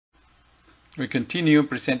We continue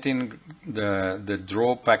presenting the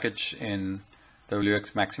draw package in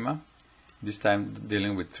wxMaxima, this time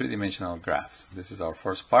dealing with three-dimensional graphs. This is our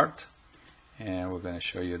first part, and we're going to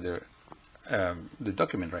show you the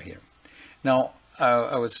document right here. Now,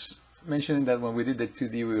 I was mentioning that when we did the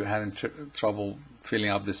 2D, we were having trouble filling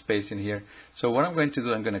up the space in here. So what I'm going to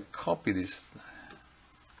do, I'm going to copy this,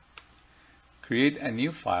 create a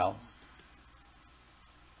new file,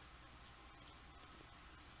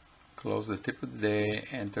 close the tip of the day,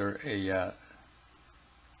 enter a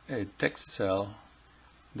text cell,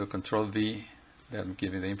 do Control V, that will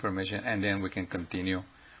give you the information, and then we can continue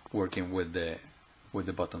working with the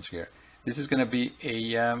buttons here. This is going to be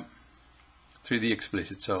a 3D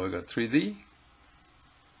explicit, so we got 3D.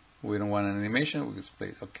 We don't want an animation, we just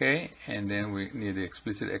place OK, and then we need the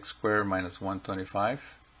explicit x squared minus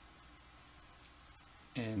 125,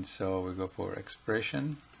 and so we go for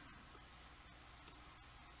expression.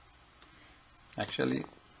 Actually,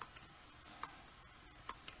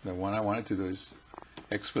 the one I wanted to do is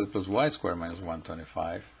x squared plus y squared minus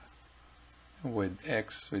 125 with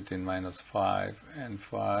x between minus 5 and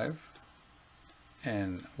 5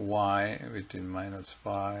 and y between minus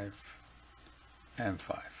 5 and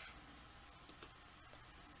 5.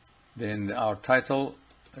 Then our title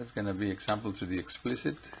is going to be example to the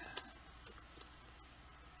explicit.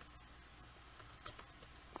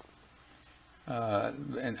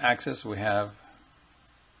 In axis we have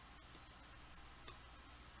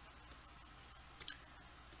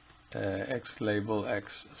x label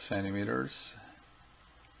x centimeters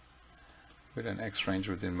with an x range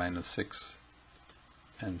within minus 6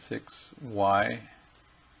 and 6. Y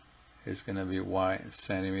is going to be y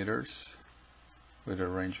centimeters with a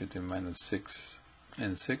range between minus 6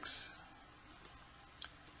 and 6.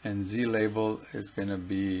 And z label is going to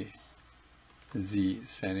be z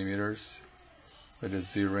centimeters with a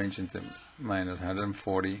z range into minus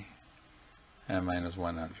 140 and minus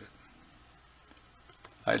 100.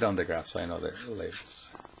 I done the graph, so I know the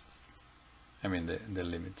labels. I mean the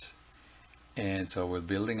limits. And so we're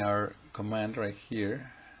building our command right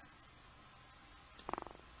here.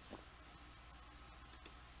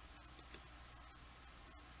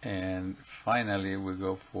 And finally we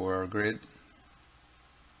go for our grid,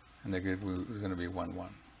 and the grid is going to be 1, 1.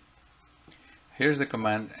 Here's the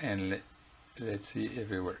command, and let's see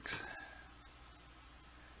if it works.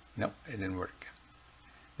 No, it didn't work.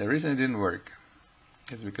 The reason it didn't work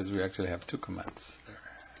is because we actually have two commands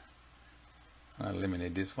there. I'll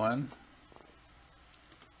eliminate this one.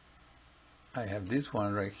 I have this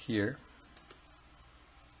one right here,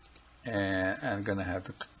 and I'm gonna have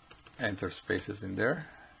to enter spaces in there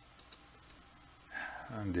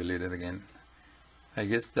and delete it again. I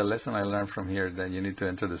guess the lesson I learned from here that you need to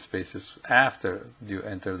enter the spaces after you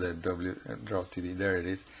enter the draw TD. There it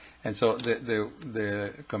is. And so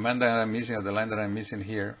the command that I'm missing, or the line that I'm missing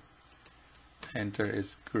here, enter,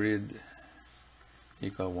 is grid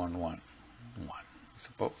equal 1, 1, 1.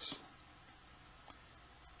 Suppose.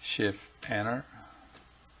 Shift enter.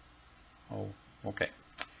 Oh, okay.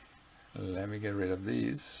 Let me get rid of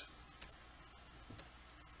these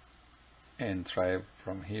and try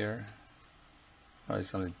from here. Oh,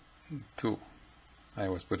 it's only 2. I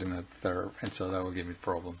was putting a third, and so that will give me a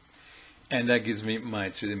problem. And that gives me my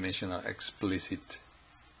three-dimensional explicit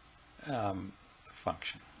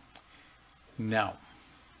function. Now,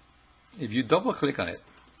 if you double click on it,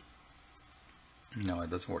 no, it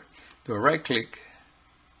doesn't work. Do a right click.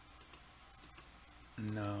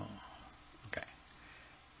 No. Okay.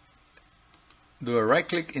 Do a right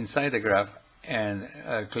click inside the graph and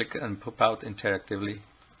click and pop out interactively,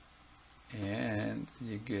 and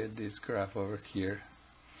you get this graph over here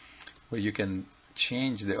where you can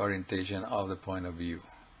change the orientation of the point of view.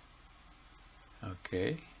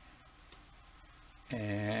 Okay.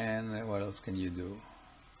 And what else can you do?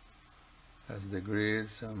 That's the grid,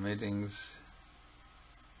 some meetings.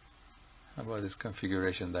 How about this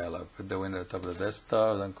configuration dialog? Put the window at the top of the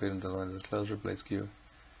desktop, then quit until the window is closed, replace queue.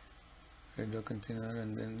 Window continue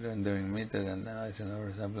rendering method and analyze and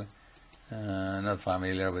oversampling. Not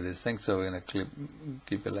familiar with this thing, so we're going to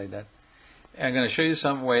keep it like that. I'm going to show you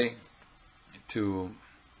some way to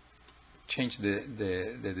change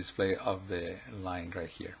the display of the line right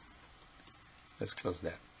here. Let's close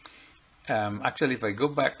that. Actually, if I go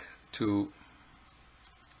back to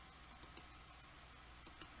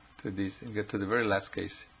this and get to the very last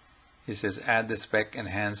case, it says add the spec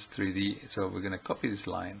enhance 3D. So we're going to copy this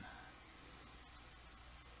line.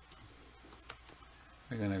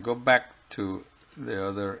 We're going to go back to the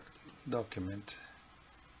other document,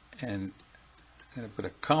 and I'm going to put a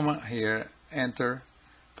comma here, enter,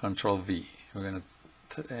 Control V. We're going to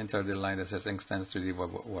enter the line that says instance 3D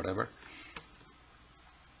whatever,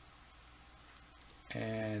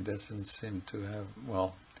 and it doesn't seem to have,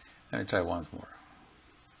 well, let me try once more.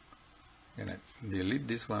 I'm going to delete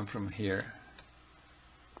this one from here,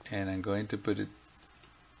 and I'm going to put it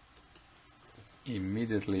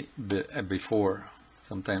immediately before.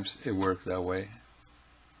 Sometimes it works that way.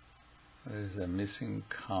 There's a missing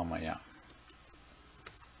comma, yeah.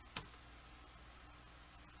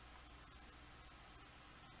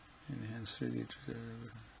 Enhance 3D.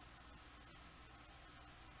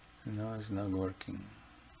 No, it's not working.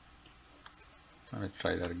 Let me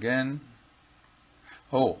try that again.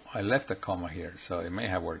 Oh, I left a comma here, so it may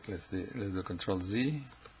have worked. Let's do Control Z.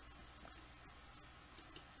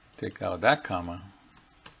 Take out that comma.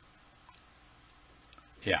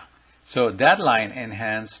 Yeah. So that line,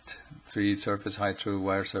 enhanced 3D surface height true,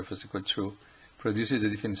 wire surface equal true, produces a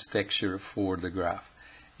different texture for the graph.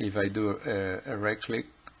 If I do a right click,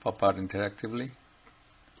 pop out interactively,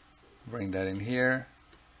 bring that in here,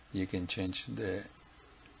 you can change the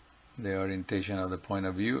orientation of the point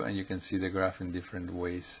of view, and you can see the graph in different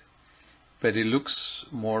ways. But it looks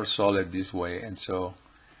more solid this way, and so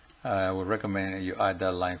I would recommend you add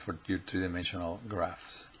that line for your three-dimensional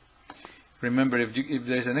graphs. Remember, if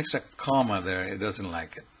there's an extra comma there, it doesn't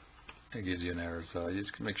like it. It gives you an error, so you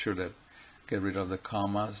just make sure that get rid of the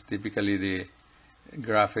commas. Typically, the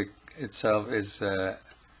graphic itself is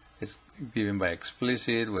given by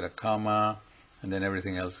explicit with a comma, and then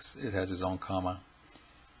everything else, it has its own comma.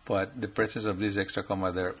 But the presence of this extra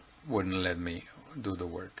comma there wouldn't let me do the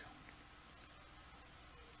work.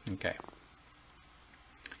 Okay.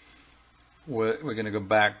 We're going to go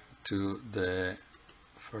back to the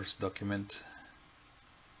first document.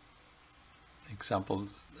 Example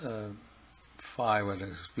 5, where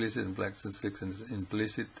explicit, implicit, 6 is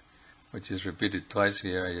implicit, which is repeated twice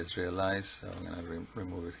here, I just realized, so I'm going to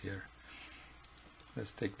remove it here.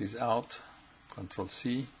 Let's take this out, Control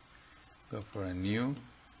C, go for a new,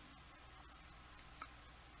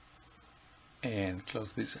 and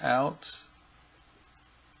close this out,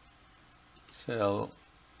 cell,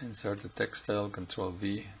 insert the text cell, Control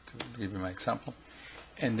V to give you my example,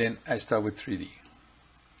 and then I start with 3D.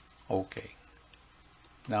 Okay.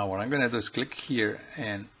 Now what I'm going to do is click here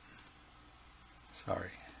and,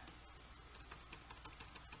 sorry,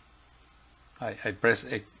 I pressed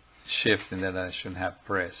a shift and that I shouldn't have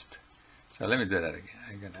pressed. So let me do that again.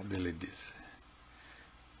 I'm going to delete this.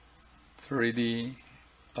 3D,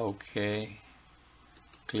 okay,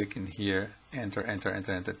 click in here, enter, enter,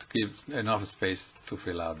 enter, enter, to give enough space to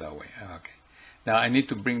fill out that way. Okay. Now I need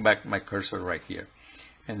to bring back my cursor right here.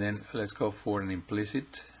 And then let's go for an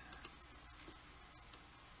implicit.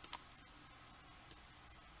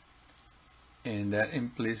 And that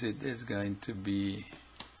implicit is going to be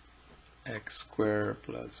x squared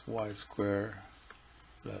plus y squared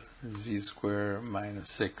plus z squared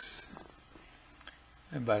minus 6.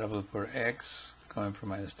 A variable for x going from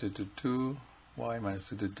 -2 to 2, y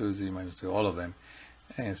 -2 to 2, z -2, all of them.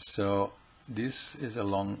 And so this is a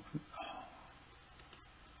long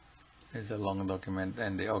document,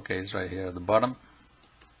 and the OK is right here at the bottom.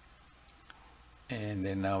 And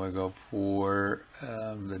then now we go for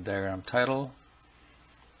the diagram title,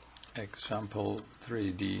 example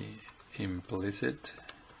 3D implicit,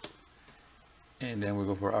 and then we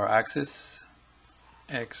go for our axis,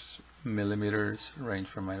 x millimeters, range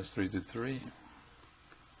from -3 to 3,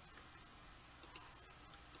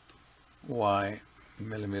 y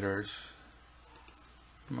millimeters,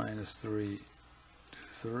 -3 to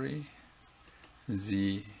 3,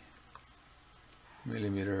 z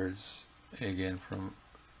millimeters, again from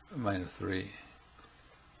 -3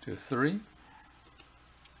 to 3,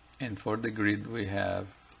 and for the grid we have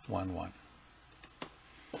 1, 1.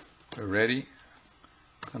 We're ready.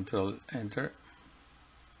 Control Enter,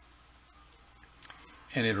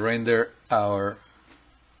 and it rendered our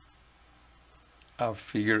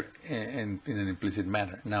figure in an implicit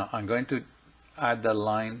manner. Now I'm going to add the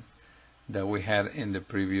line that we had in the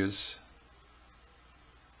previous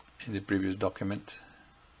document.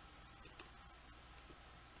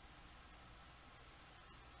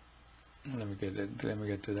 Let me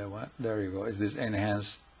get to that one. There you go. Is this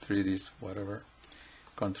enhanced 3D whatever?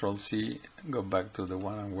 Control C, go back to the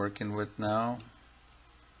one I'm working with now.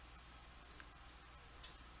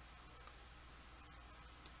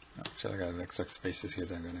 Actually, I got extra spaces here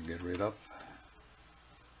that I'm going to get rid of.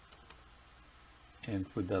 And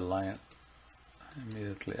put the line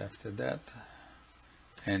immediately after that.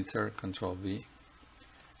 Enter, Control V,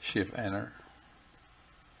 Shift Enter.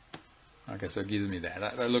 Okay, so it gives me that.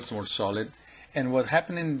 That looks more solid. And what's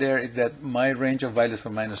happening there is that my range of values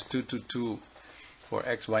from -2 to 2 for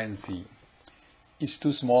X, Y, and Z is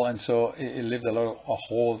too small, and so it leaves a lot of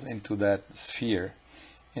holes into that sphere.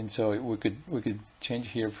 And so we could change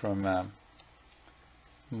here from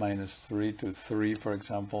 -3 to 3, for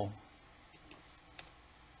example.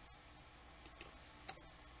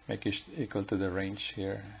 Make it equal to the range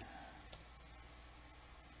here.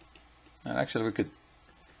 And actually we could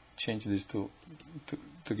change this to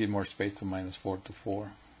give more space to -4 to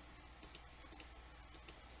 4.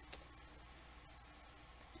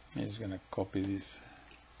 I'm just going to copy this,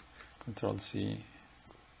 Control C,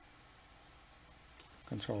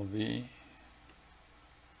 Control V,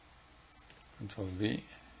 Control V,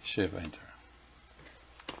 Shift Enter.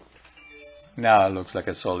 Now it looks like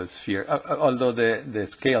a solid sphere, although the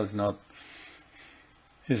scale is not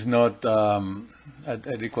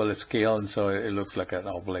at equal scale, and so it looks like an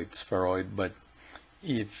oblate spheroid. But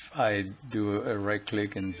if I do a right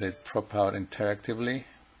click and say prop out interactively,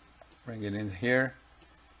 bring it in here,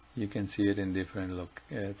 you can see it in different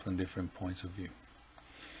from different points of view.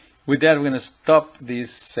 With that, we're going to stop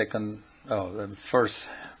this first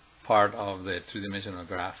part of the three-dimensional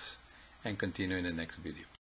graphs and continue in the next video.